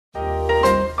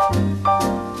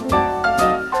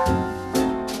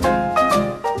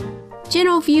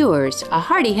Hello viewers, a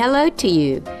hearty hello to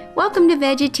you. Welcome to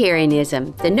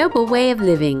Vegetarianism, the noble way of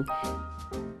living.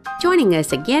 Joining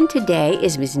us again today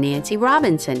is Ms. Nancy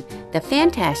Robinson, the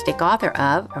fantastic author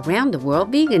of Around the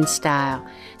World Vegan Style.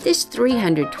 This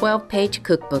 312-page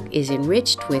cookbook is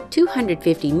enriched with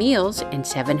 250 meals and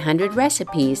 700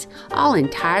 recipes, all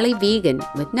entirely vegan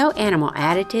with no animal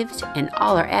additives, and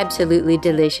all are absolutely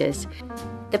delicious.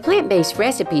 The plant-based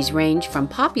recipes range from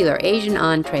popular Asian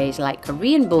entrees like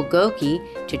Korean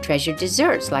bulgogi to treasured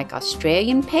desserts like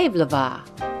Australian pavlova.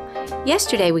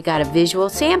 Yesterday we got a visual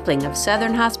sampling of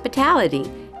Southern hospitality,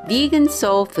 vegan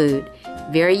soul food,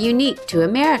 very unique to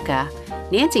America.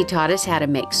 Nancy taught us how to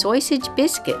make Soysage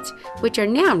Biscuits, which are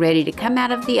now ready to come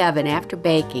out of the oven after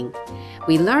baking.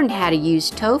 We learned how to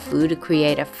use tofu to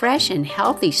create a fresh and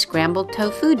healthy scrambled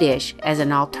tofu dish as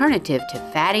an alternative to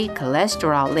fatty,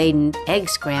 cholesterol-laden egg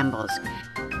scrambles.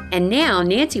 And now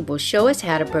Nancy will show us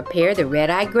how to prepare the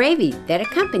Redeye Gravy that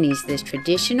accompanies this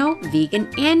traditional, vegan,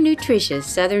 and nutritious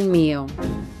Southern meal.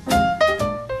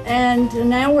 And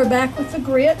now we're back with the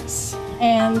grits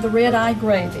and the Redeye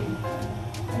Gravy.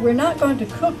 We're not going to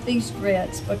cook these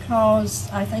grits because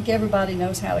I think everybody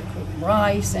knows how to cook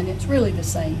rice, and it's really the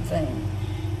same thing.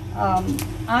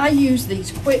 I use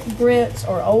these quick grits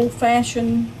or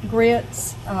old-fashioned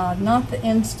grits, not the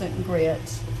instant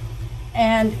grits.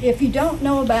 And if you don't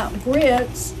know about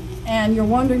grits and you're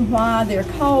wondering why they're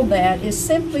called that, it's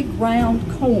simply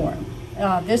ground corn.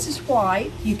 This is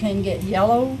white. You can get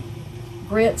yellow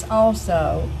grits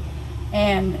also,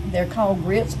 and they're called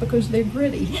grits because they're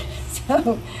gritty.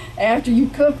 So after you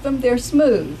cook them, they're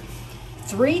smooth.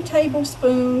 3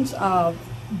 tablespoons of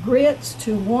grits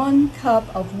to 1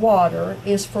 cup of water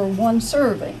is for 1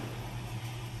 serving.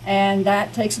 And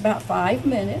that takes about 5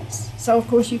 minutes. So of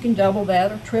course you can double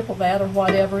that or triple that or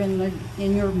whatever in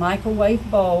your microwave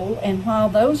bowl. And while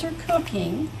those are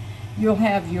cooking, you'll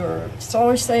have your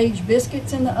Soysage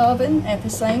biscuits in the oven at the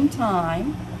same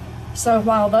time. So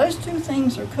while those 2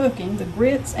 things are cooking, the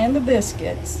grits and the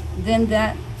biscuits, then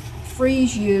that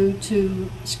frees you to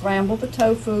scramble the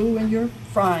tofu in your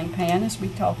frying pan, as we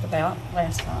talked about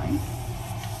last time,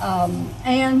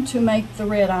 and to make the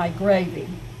Redeye Gravy.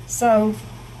 So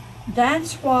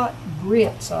that's what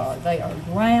grits are. They are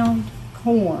ground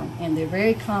corn, and they're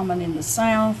very common in the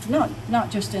South, not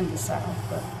just in the South,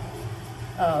 but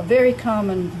a very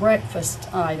common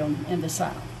breakfast item in the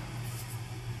South.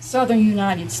 Southern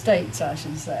United States, I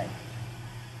should say.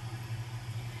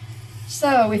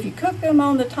 So if you cook them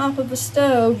on the top of the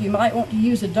stove, you might want to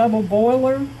use a double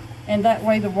boiler, and that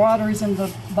way the water is in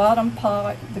the bottom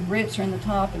pot, the grits are in the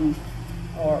top,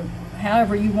 or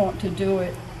however you want to do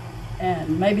it,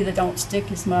 and maybe they don't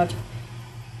stick as much.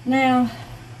 Now,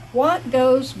 what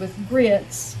goes with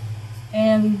grits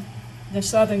in the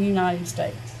Southern United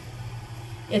States?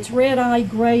 It's Redeye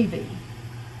Gravy.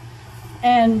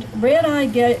 And Redeye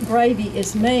Gravy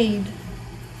is made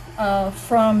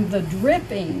from the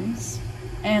drippings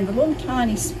and the little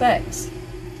tiny specks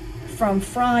from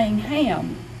frying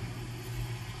ham.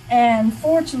 And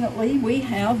fortunately, we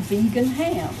have vegan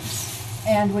hams.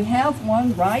 And we have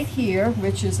one right here,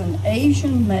 which is an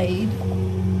Asian-made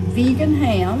vegan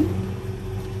ham.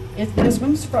 This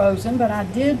one's frozen, but I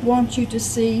did want you to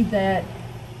see that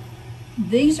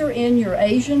these are in your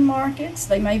Asian markets.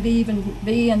 They may even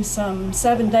be in some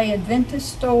Seventh-day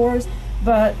Adventist stores,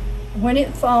 but when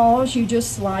it thaws, you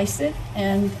just slice it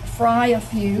and fry a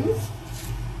few.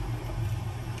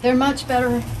 They're much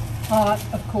better hot,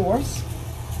 of course.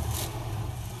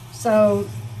 So,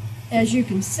 as you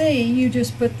can see, you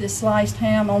just put this sliced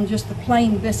ham on just the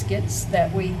plain biscuits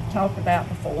that we talked about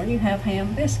before, and you have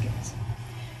ham biscuits.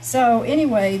 So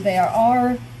anyway, there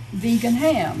are vegan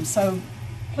hams, so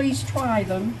please try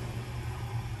them.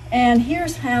 And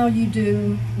here's how you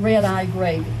do Redeye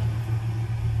Gravy.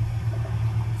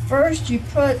 First, you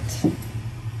put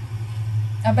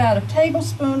about a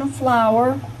tablespoon of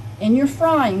flour in your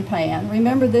frying pan.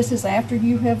 Remember, this is after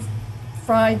you have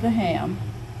fried the ham.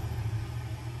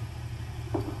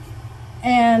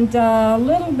 And a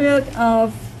little bit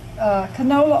of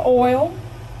canola oil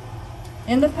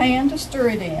in the pan to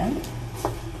stir it in.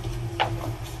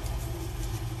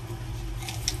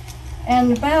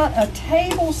 And about a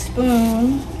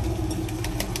tablespoon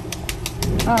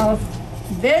of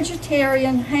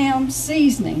vegetarian ham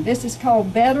seasoning. This is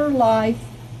called Better Life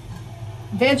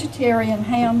Vegetarian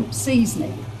Ham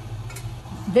Seasoning.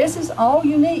 This is all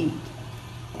you need.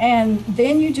 And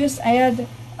then you just add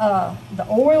the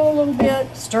oil a little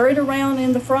bit, stir it around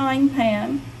in the frying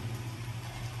pan.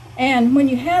 And when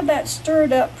you have that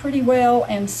stirred up pretty well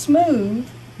and smooth,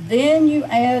 then you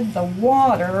add the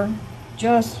water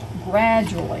just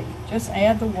gradually. Just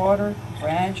add the water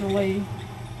gradually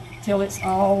till it's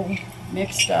all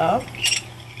mixed up.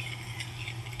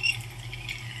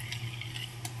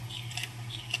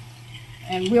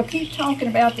 And we'll keep talking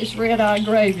about this red-eye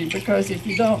gravy, because if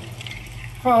you don't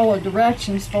follow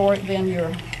directions for it, then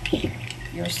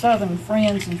your southern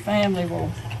friends and family will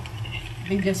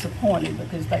be disappointed,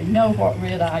 because they know what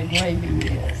red-eye gravy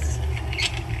is.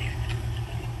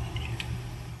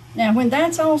 Now when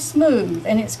that's all smooth,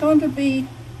 and it's going to be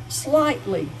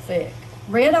slightly thick.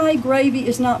 Red-eye gravy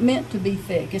is not meant to be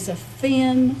thick. It's a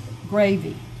thin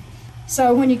gravy.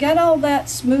 So when you get all that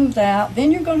smoothed out,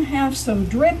 then you're going to have some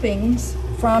drippings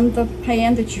from the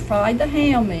pan that you fried the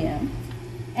ham in.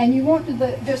 And you want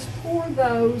to just pour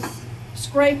those,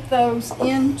 scrape those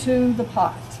into the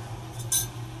pot.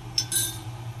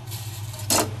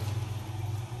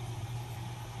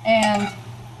 And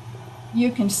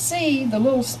you can see the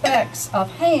little specks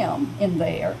of ham in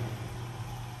there.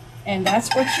 And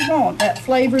that's what you want. That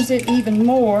flavors it even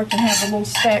more, to have the little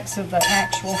specks of the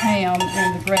actual ham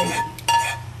in the gravy.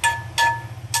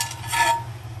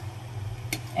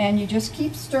 And you just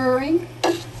keep stirring.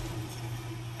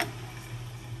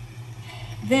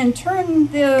 Then turn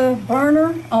the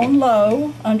burner on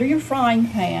low under your frying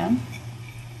pan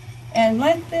and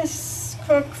let this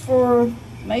cook for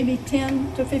maybe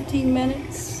 10 to 15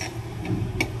 minutes.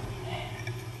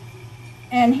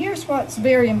 And here's what's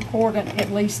very important,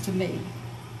 at least to me.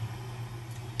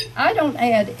 I don't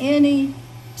add any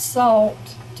salt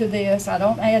to this. I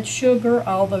don't add sugar,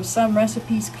 although some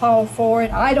recipes call for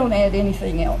it. I don't add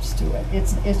anything else to it.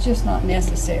 It's just not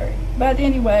necessary. But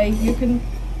anyway, you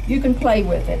can play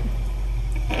with it.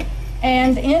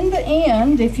 And in the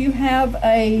end, if you have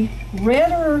a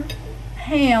redder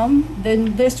ham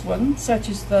than this one, such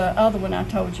as the other one I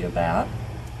told you about,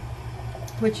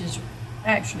 which is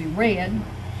actually red,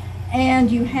 and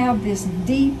you have this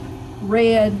deep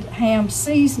red ham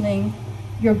seasoning,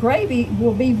 your gravy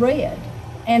will be red.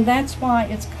 And that's why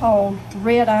it's called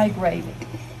red-eye gravy.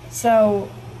 So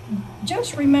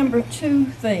just remember two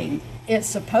things. It's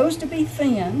supposed to be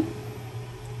thin,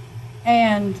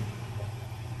 and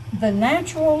the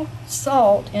natural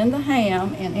salt in the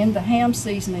ham and in the ham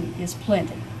seasoning is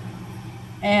plenty.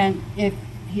 And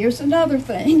here's another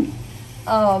thing.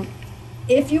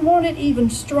 If you want it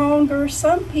even stronger,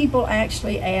 some people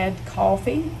actually add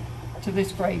coffee to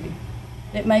this gravy.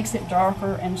 It makes it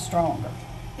darker and stronger.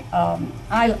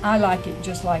 I like it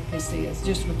just like this is,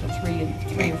 just with the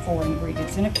three or four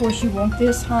ingredients. And of course you want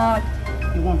this hot,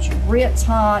 you want your grits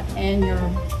hot, and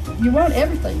you want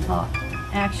everything hot,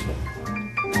 actually.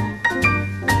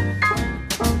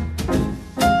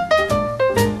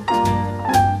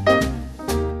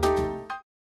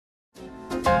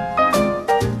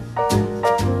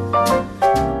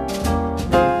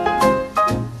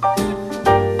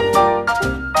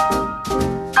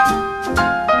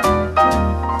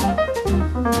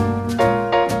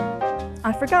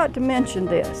 I forgot to mention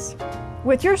this.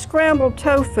 With your scrambled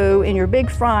tofu in your big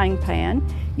frying pan,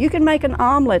 you can make an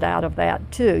omelet out of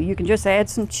that too. You can just add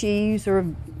some cheese or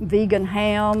vegan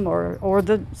ham or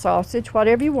the sausage,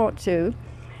 whatever you want to.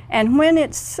 And when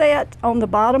it's set on the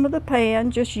bottom of the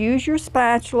pan, just use your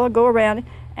spatula, go around it,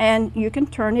 and you can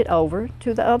turn it over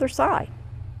to the other side.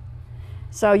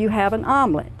 So you have an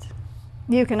omelet.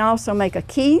 You can also make a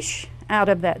quiche out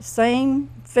of that same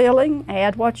filling,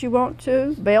 add what you want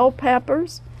to, bell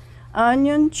peppers,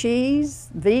 onion, cheese,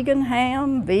 vegan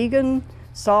ham, vegan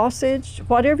sausage,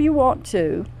 whatever you want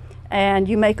to. And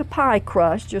you make a pie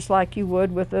crust just like you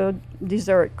would with a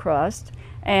dessert crust.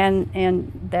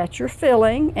 And that's your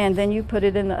filling, and then you put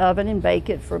it in the oven and bake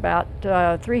it for about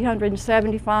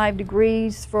 375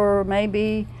 degrees for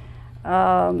maybe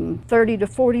 30 to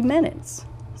 40 minutes.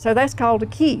 So that's called a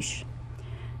quiche.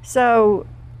 So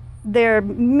there are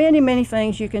many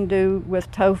things you can do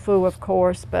with tofu, of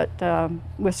course, but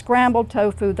with scrambled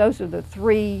tofu, those are the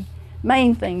three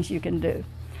main things you can do.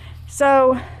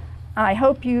 So I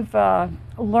hope you've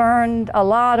learned a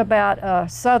lot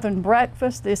about Southern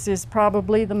breakfast. This is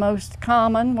probably the most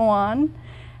common one.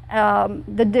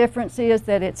 The difference is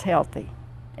that it's healthy.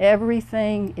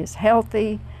 Everything is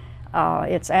healthy.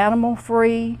 It's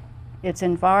animal-free. It's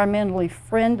environmentally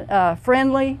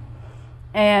friendly,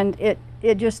 and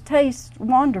it just tastes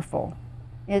wonderful.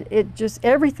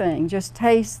 Everything just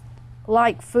tastes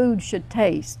like food should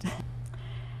taste.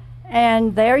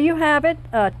 And there you have it,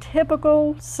 a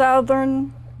typical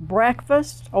Southern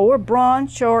breakfast or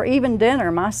brunch or even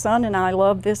dinner. My son and I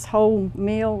love this whole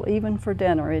meal even for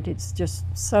dinner. It's just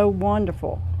so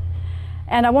wonderful.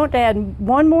 And I want to add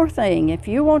one more thing. If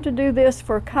you want to do this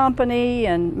for company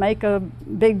and make a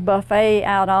big buffet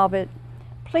out of it,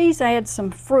 please add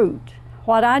some fruit.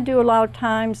 What I do a lot of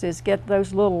times is get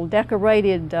those little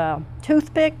decorated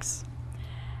toothpicks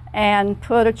and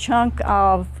put a chunk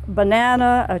of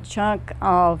banana, a chunk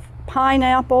of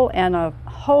pineapple, and a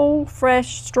whole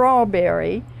fresh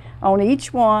strawberry on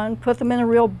each one. Put them in a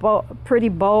real pretty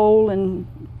bowl, and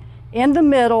in the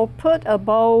middle put a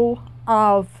bowl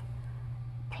of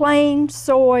plain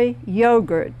soy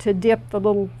yogurt to dip the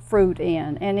little fruit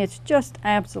in, and it's just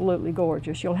absolutely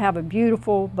gorgeous. You'll have a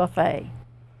beautiful buffet.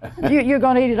 You're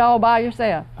going to eat it all by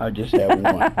yourself? I'll just have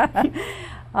one.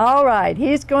 All right,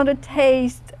 he's going to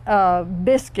taste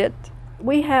biscuit.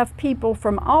 We have people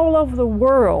from all over the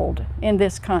world in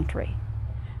this country,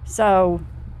 so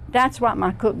that's what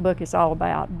my cookbook is all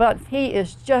about. But he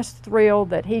is just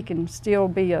thrilled that he can still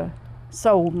be a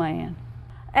soul man.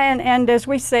 And as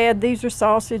we said, these are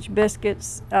sausage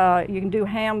biscuits. You can do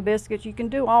ham biscuits. You can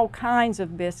do all kinds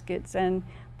of biscuits. And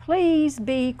please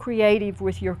be creative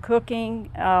with your cooking.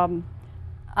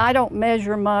 I don't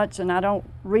measure much and I don't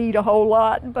read a whole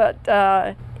lot, but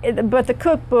the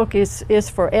cookbook is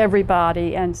for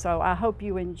everybody. And so I hope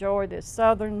you enjoy this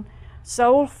Southern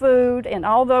soul food. And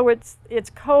although it's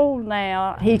cold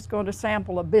now, he's going to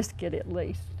sample a biscuit at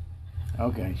least.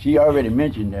 Okay, she already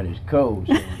mentioned that it's cold,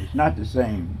 so it's not the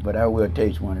same, but I will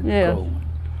taste one of the cold ones.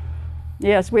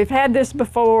 Yes, we've had this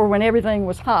before when everything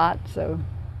was hot, so.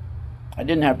 I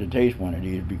didn't have to taste one of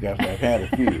these because I've had a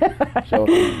few. So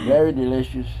it's very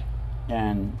delicious,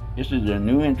 and this is a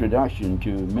new introduction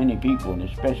to many people, and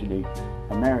especially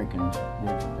Americans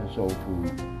with the soul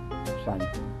food, some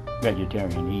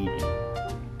vegetarian eating.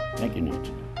 Thank you,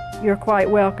 Nancy. You're quite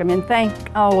welcome, and thank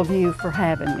all of you for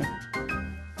having me.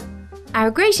 Our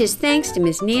gracious thanks to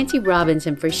Miss Nancy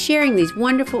Robinson for sharing these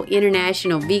wonderful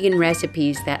international vegan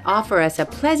recipes that offer us a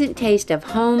pleasant taste of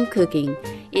home cooking.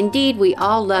 Indeed, we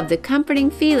all love the comforting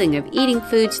feeling of eating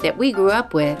foods that we grew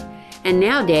up with. And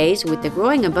nowadays, with the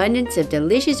growing abundance of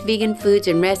delicious vegan foods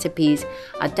and recipes,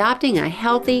 adopting a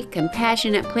healthy,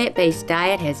 compassionate, plant-based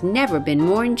diet has never been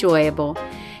more enjoyable.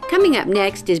 Coming up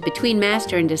next is Between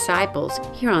Master and Disciples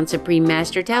here on Supreme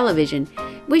Master Television,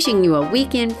 wishing you a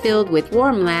weekend filled with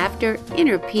warm laughter,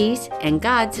 inner peace, and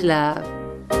God's love.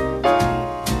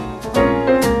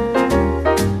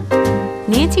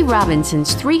 Nancy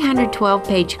Robinson's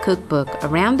 312-page cookbook,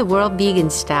 Around the World Vegan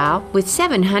Style, with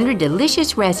 700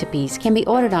 delicious recipes, can be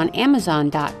ordered on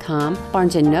Amazon.com,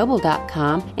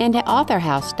 BarnesandNoble.com, and at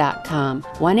AuthorHouse.com.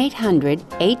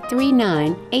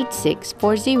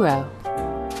 1-800-839-8640.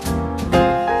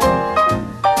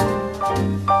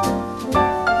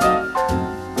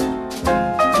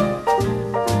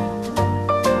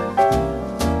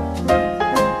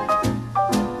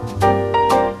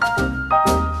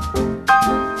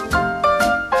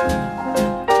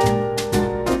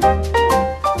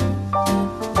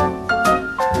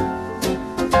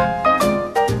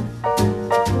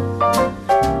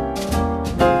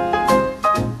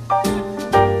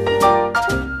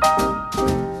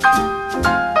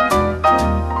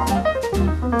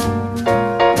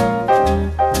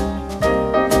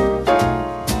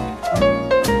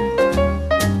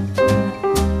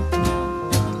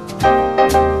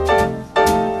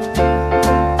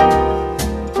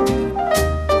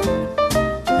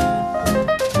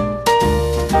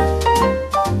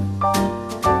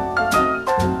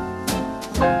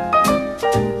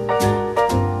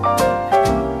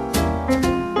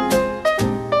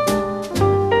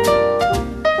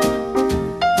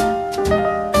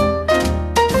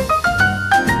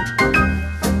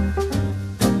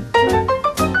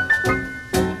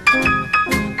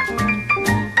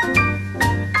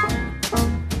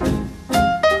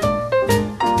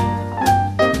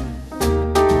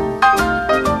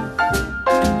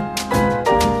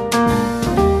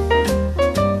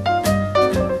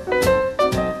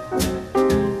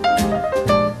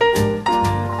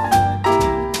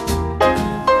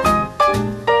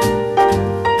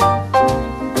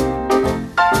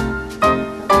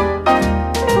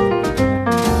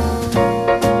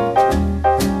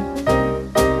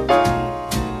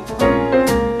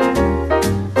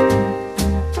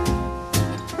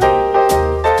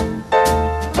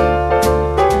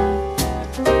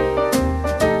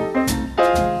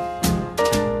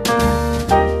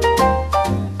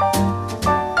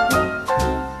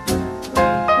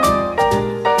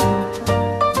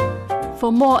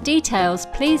 For more details,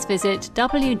 please visit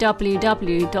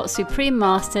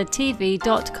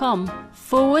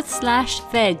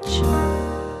www.suprememastertv.com/veg.